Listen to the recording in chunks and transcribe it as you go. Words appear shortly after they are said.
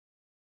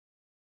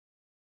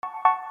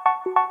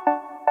They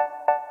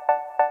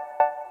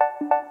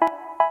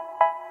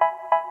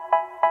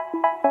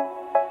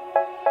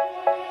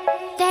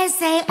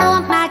say,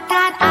 oh my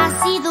God, I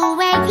see the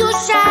way you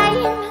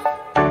shine.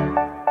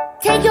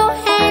 Take your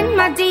hand,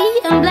 my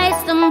dear, and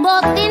place them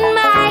both in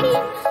mine.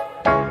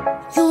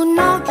 You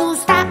know you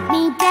stopped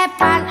me dead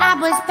while I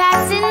was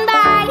passing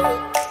by.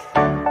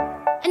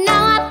 And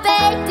now I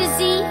beg to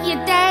see you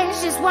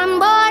dance just one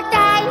more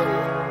time.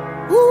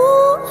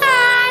 Ooh,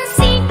 I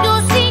see you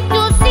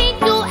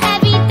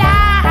every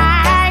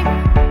time.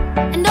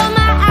 And oh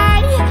my, I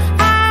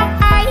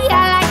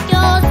like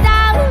your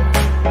style.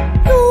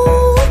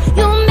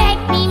 You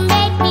make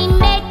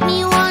me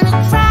wanna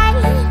cry.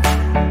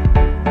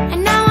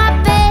 And now I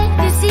beg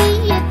to see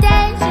you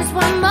dance just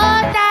one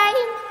more time.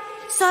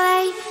 So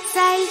they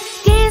say,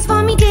 dance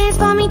for me, dance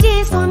for me,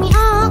 dance for me,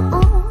 oh,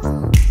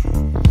 oh.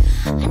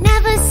 I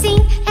never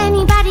seen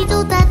anybody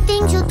do the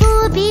things you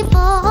do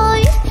before.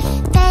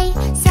 They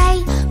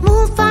say,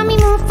 move for me,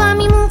 move for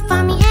me, move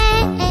for me,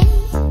 eh, eh.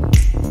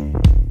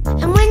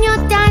 And when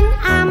you're done,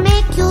 I'll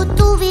make you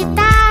do it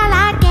all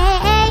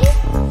again.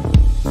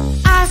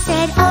 I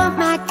said, oh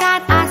my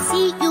God, I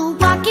see you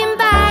walking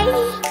by.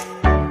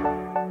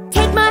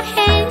 Take my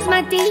hands,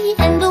 my dear,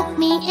 and look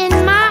me in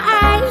my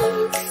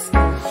eyes.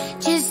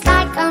 Just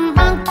like a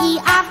monkey,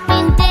 I've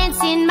been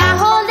dancing my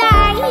whole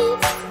life.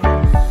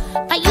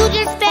 But you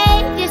just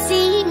beg to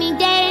see me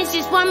dance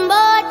just one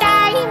more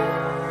time.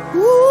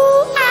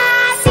 Ooh,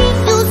 I see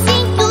you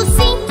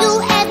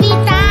every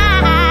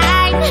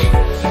time.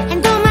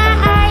 And oh my,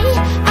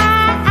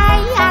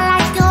 I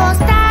like your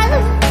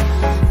style.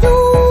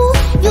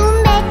 You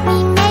make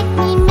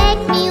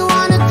me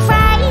wanna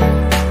cry.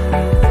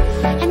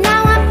 And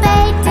now I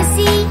beg to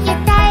see you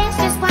dance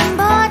just one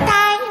more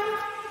time.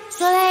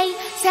 So they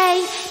say,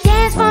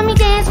 dance for me,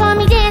 dance for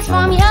me, dance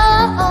for me,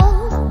 oh, oh.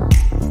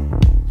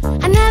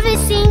 I never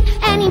seen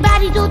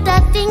anybody do the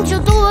things you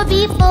do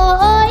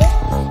before.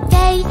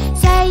 They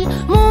say,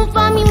 move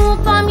for me, move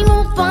for me,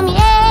 move for me,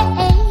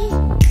 eh, eh.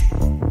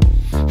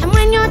 And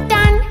when you're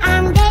done,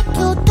 I'll make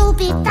you do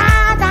it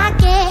all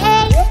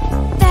again.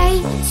 They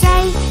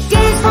say,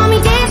 dance for me,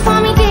 dance for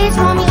me, dance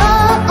for me, oh,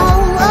 oh,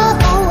 oh,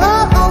 oh,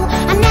 oh, oh.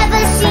 I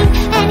never seen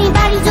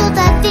anybody do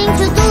the things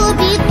you do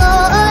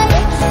before.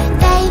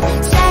 They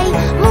say,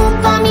 move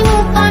for me,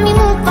 move for me,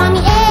 move for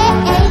me,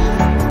 eh, eh.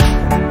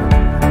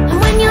 And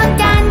when you're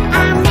done,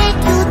 I'll make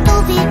you do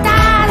it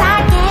all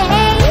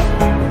again.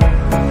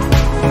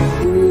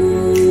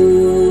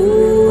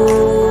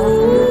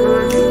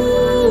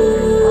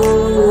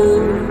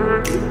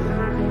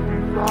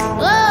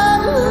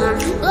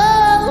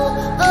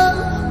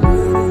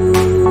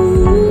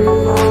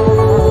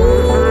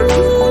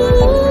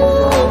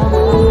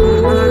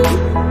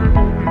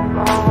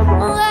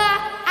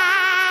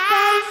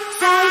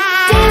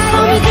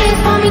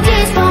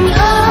 Dance for me, oh,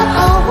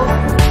 oh.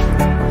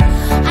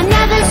 I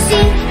never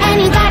seen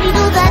anybody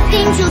do the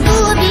things you do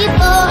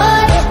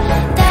before.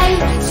 They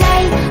say,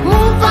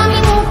 move for me,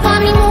 move for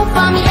me, move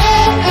for me,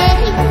 eh, eh.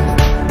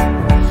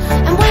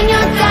 And when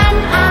you're done,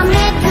 I'll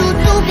make you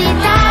do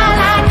it all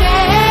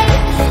again.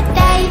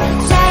 They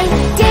say,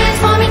 dance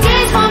for me,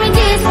 dance for me,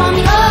 dance for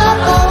me, oh,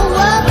 oh,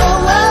 oh,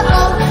 oh, oh,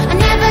 oh. I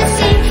never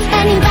seen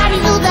anybody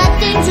do the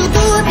things you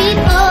do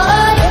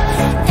before.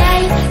 They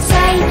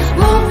say,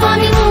 move for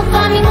me, move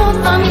for me, move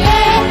for me, eh,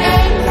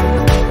 eh.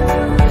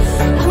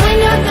 And when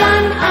you're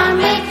done, I'll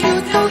make you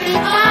do it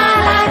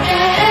all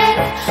again,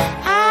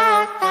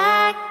 all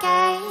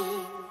again.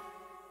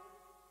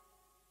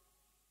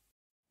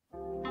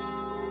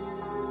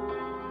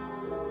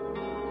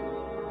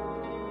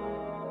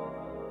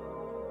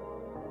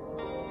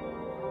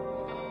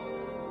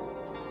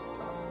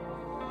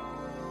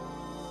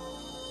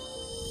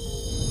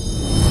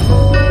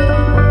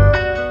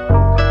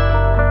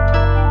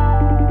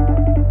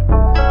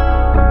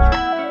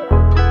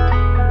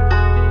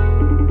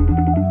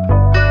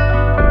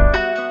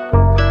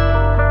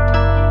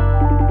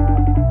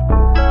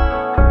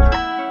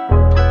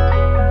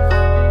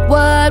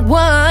 What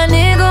one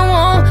nigga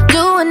won't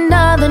do,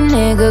 another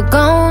nigga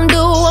gon' do.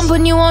 I'm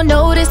putting you on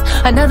notice.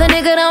 Another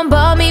nigga done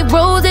bought me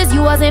roses.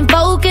 You wasn't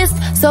focused,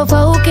 so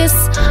focus.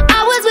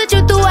 I was with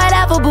you through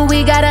whatever, but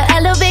we gotta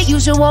elevate. You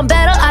should want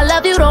better. I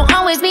love you, don't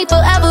always meet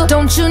forever.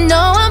 Don't you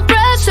know I'm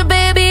pressure,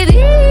 baby?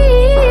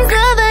 These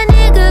other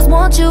niggas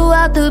want you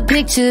out the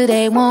picture.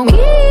 They want me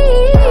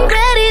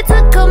ready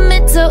to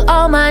commit to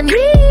all my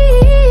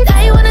needs.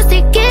 I wanna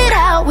stick it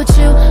out with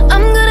you.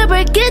 I'm gonna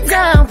break it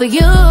down for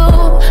you.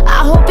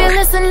 I hope you're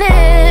listening.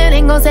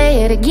 Ain't gon'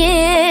 say it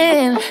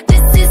again.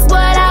 This is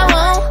what I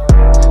want.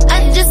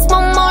 I just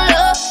want more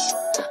love.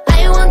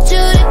 I want you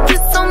to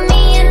kiss on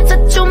me and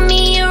touch on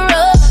me and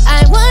rub.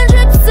 I want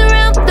trips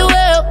around the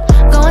world,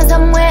 going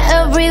somewhere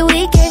every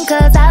weekend,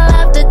 'cause I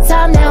love the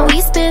time that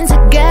we spend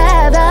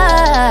together.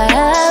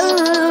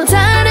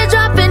 Tired of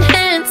dropping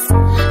hints,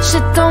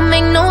 shit don't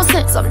make no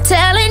sense. I'm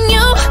telling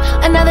you,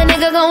 another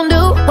nigga gon'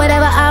 do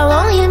whatever I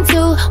want him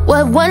to.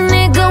 What one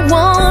nigga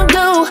won't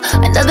do,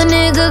 another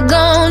nigga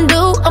gon'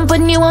 do. I'm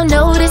putting you on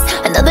notice.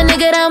 Another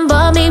nigga done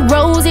bought me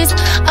roses.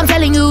 I'm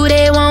telling you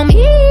they want me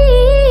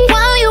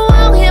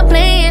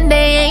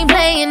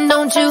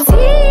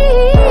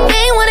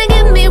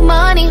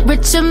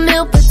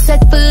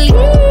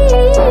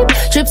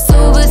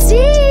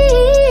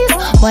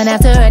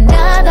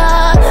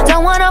another.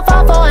 Don't wanna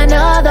fall for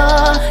another.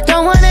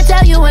 Don't wanna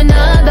tell you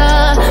another.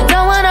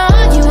 Don't wanna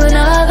argue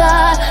another.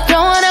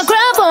 Don't wanna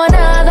cry for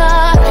another.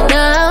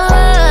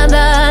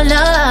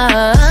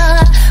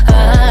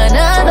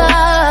 Another.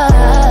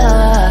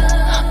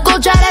 Go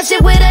try that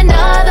shit with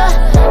another.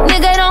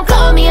 Nigga, don't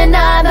call me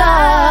another.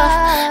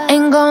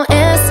 Ain't gon'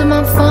 answer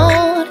my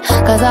phone,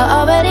 cause I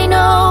already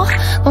know.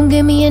 Gon'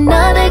 give me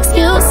another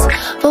excuse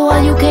for why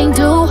you can't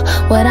do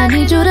what I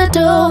need you to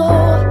do.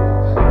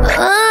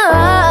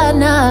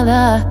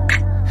 Another.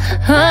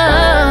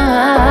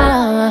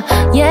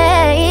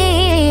 Yeah.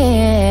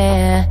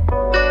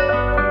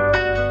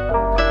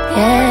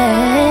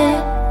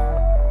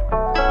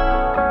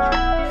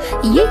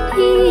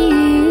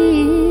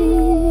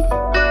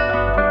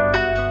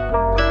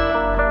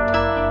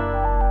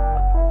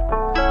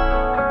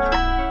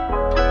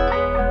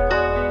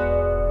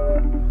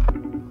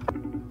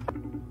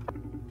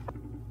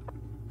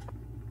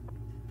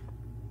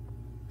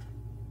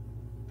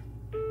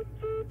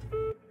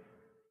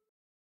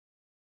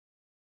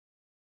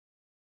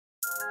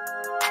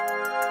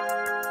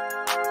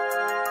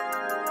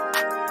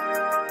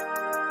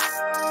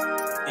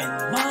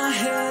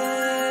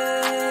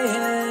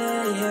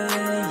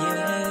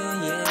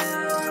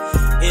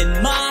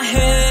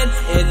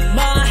 In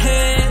my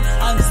head,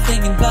 I'm just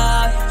thinking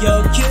about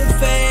your cute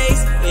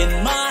face.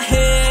 In my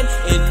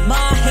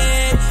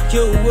head,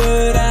 you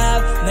would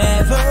have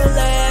never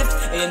left.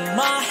 In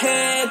my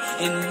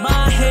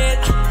head,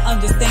 I'm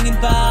just thinking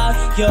about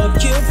your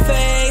cute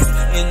face.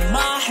 In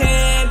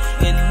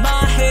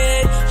my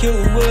head, you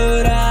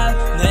would have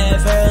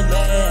never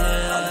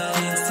left. All the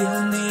things you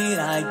need,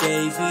 I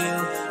gave you.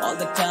 All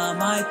the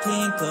time I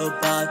think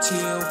about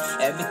you.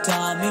 Every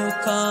time you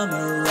come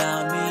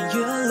around me,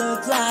 you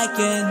look like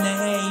an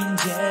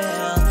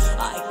angel.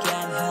 I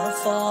can't help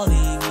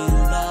falling in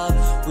love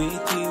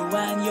with you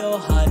and your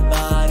hot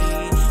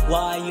body.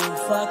 Why you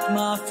fucked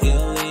my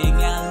feeling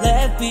and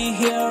left me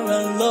here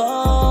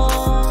alone?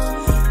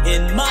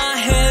 In my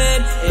head,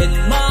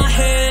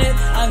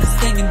 I'm just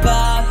thinking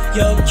about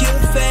your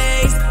cute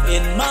face.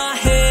 In my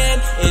head,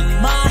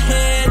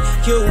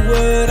 you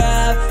would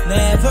have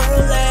never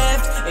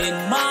left. In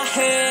my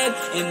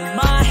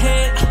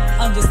head,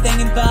 I'm just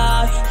thinking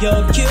about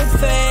your cute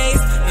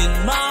face. In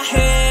my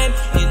head,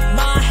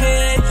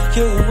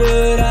 you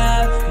would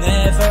have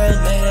never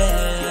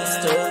left. You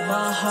stole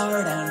my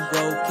heart and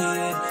broke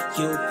it.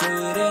 You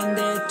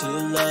pretended to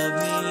love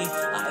me.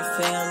 I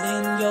fell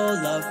in your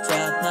love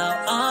trap. Now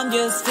I'm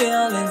just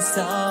feeling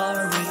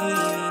sorry.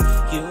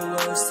 You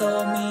were so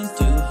mean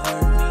to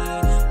hurt me,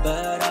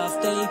 but I've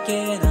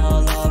taken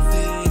all of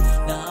it.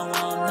 Now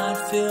I'm not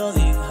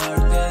feeling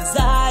hurt, cause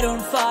I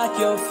don't fight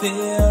your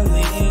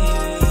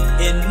feelings.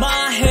 In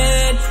my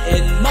head,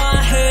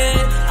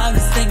 I'm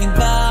just thinking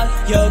about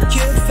your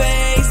cute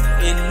face.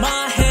 In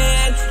my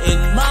head,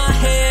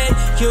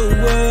 you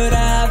would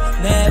have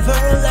never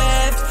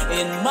left.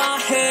 In my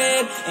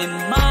head,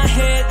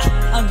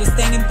 I'm just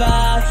thinking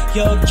about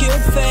your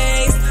cute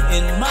face.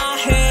 In my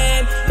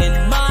head,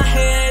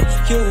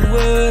 you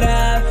would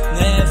have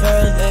never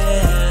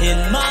left. In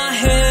my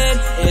head,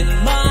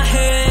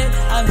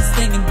 I'm just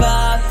thinking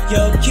about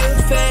your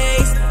cute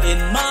face. In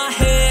my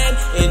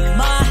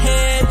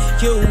head,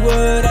 you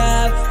would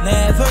have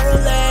never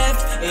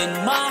left. In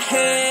my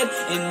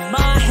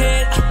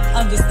head,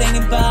 I'm just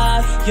thinking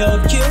about your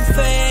cute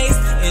face.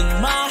 In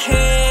my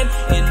head,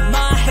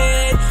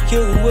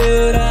 you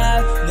would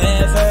have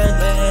never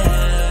left.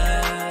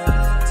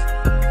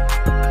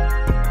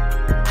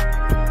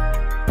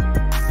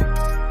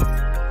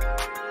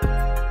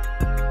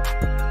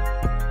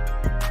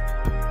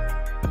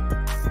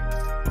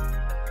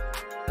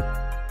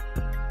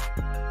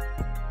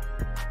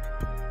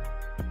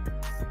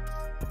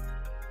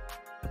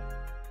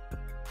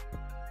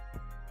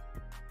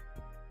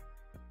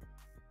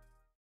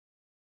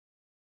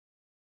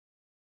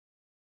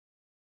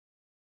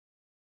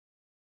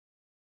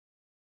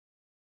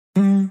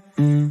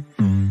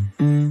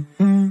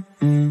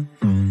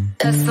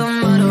 That's the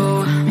motto.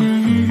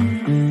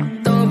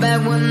 Throw it back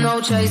with no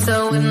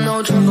chaser, with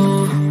no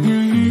trouble.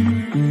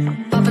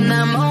 Popping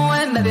that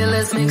Moet, baby,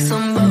 let's make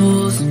some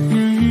bubbles.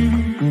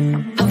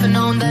 Puffing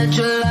on that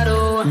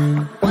gelato,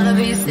 wanna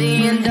be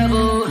seeing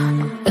double.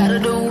 Gotta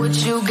do what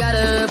you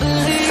gotta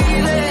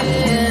believe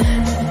it.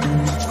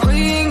 We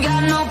ain't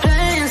got no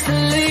plans to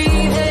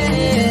leave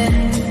it.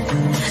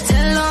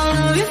 Tell all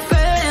of your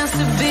friends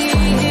to be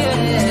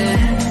here.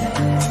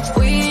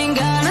 We ain't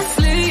gonna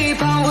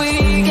sleep all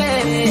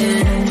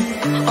weekend.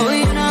 Oh,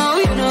 you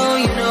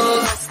know,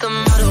 that's the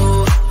motto.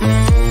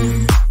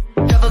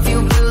 Drop a few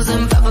pills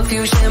and pop a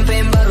few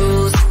champagne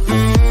bottles.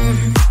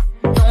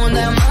 Throwing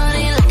that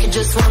money like you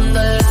just won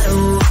the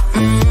lotto.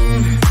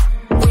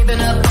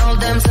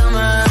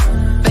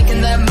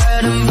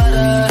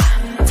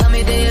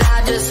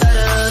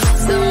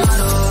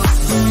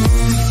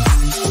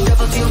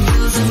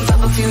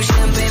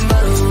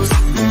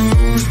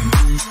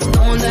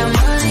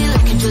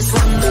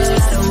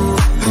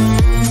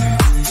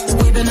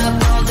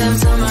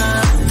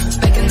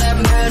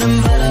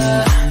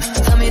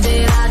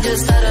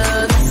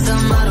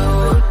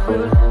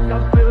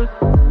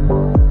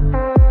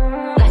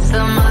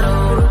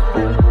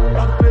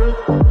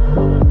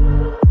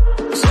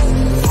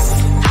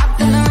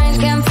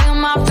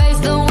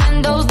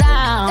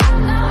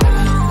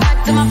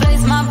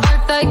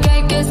 birthday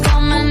cake is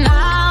coming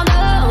out.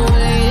 The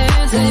way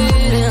it's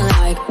hitting,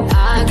 like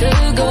I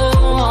could go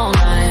all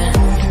night.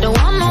 Don't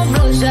want no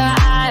bloodshot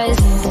eyes,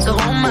 so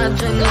hold my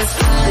drink, let's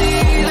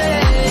leave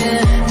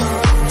it.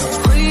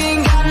 We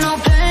ain't got no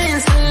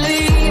plans to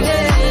leave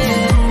it.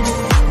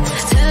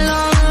 Tell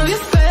all of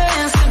your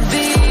friends to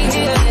be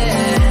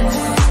here.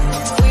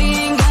 We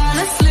ain't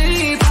gonna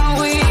sleep all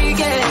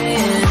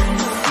weekend.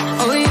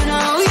 Oh, you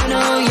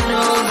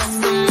know, that's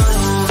the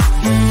motto.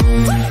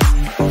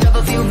 Drop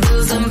a few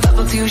bills and pop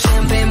a few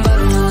champagne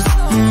bottles.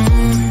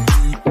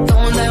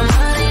 Throwing that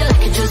money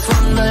like you just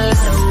won the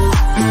lotto.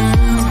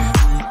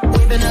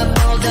 We've been up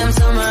all damn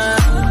summer,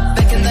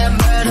 baking that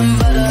bread and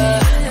butter.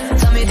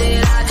 Tell me,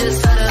 did I just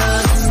stutter?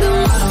 That's the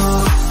motto.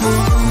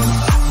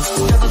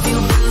 Drop a few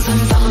bills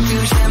and pop a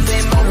few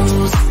champagne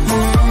bottles.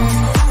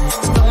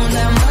 Throwing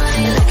that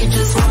money like you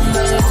just won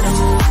the lotto.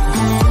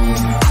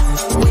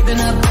 We've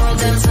been up all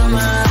damn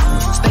summer,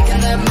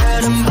 baking that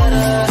bread and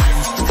butter.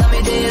 Tell me,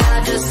 did I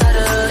just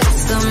stutter?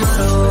 It's the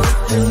motto.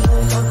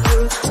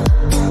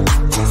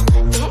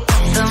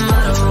 It's the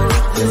motto.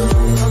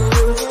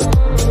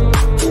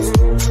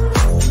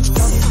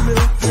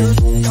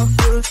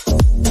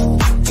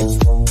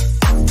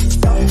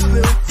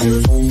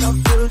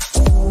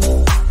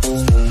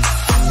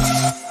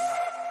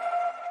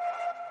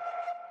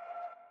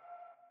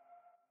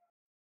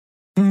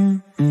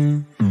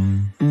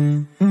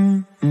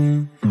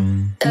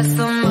 That's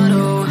the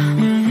motto.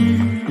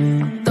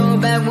 Throw it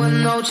back with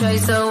no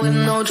chaser, with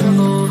no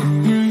trouble.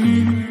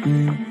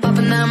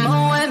 Popping that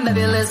Moet,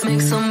 baby, let's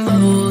make some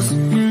bubbles.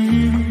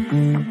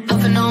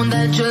 Puffing on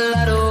that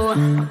gelato,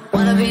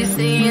 wanna be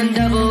seeing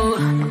double.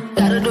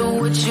 Gotta do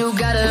what you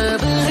gotta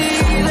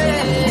believe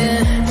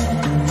it.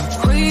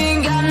 We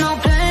ain't got no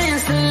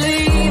plans to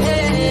leave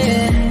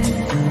it.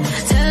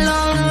 Tell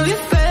all of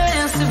your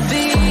friends to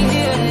be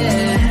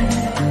here.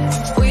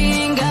 We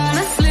ain't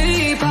gonna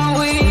sleep all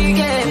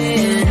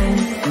weekend.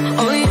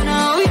 Oh, you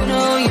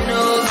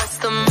know, that's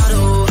the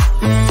motto.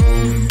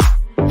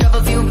 Drop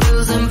a few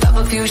bills and pop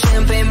a few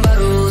champagne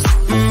bottles.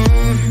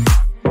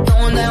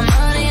 Throwing that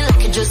money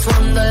like you just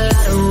won the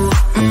lotto.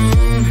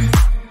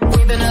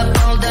 We've been up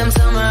all damn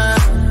summer,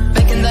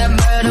 baking that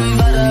bread and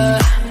butter.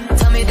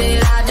 Tell me,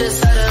 did I just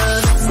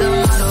stutter? That's the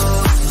motto.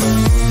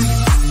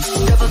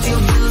 Drop a few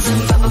bills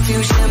and pop a few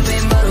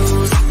champagne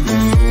bottles.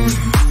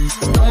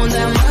 Throwing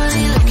that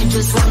money like you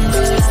just won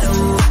the lotto.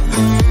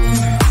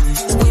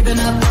 We've been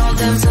up all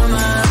damn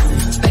summer,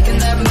 baking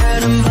that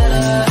bread and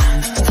butter.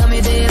 Tell me,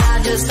 did I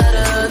just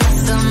stutter?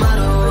 That's the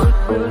motto.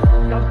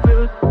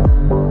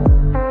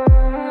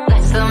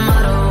 That's the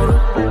motto.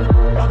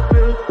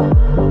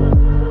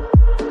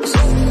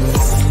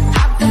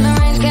 Hopped in the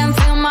range, can't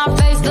feel my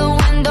face, the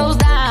windows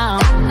down.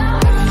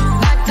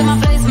 Back to my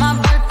place, my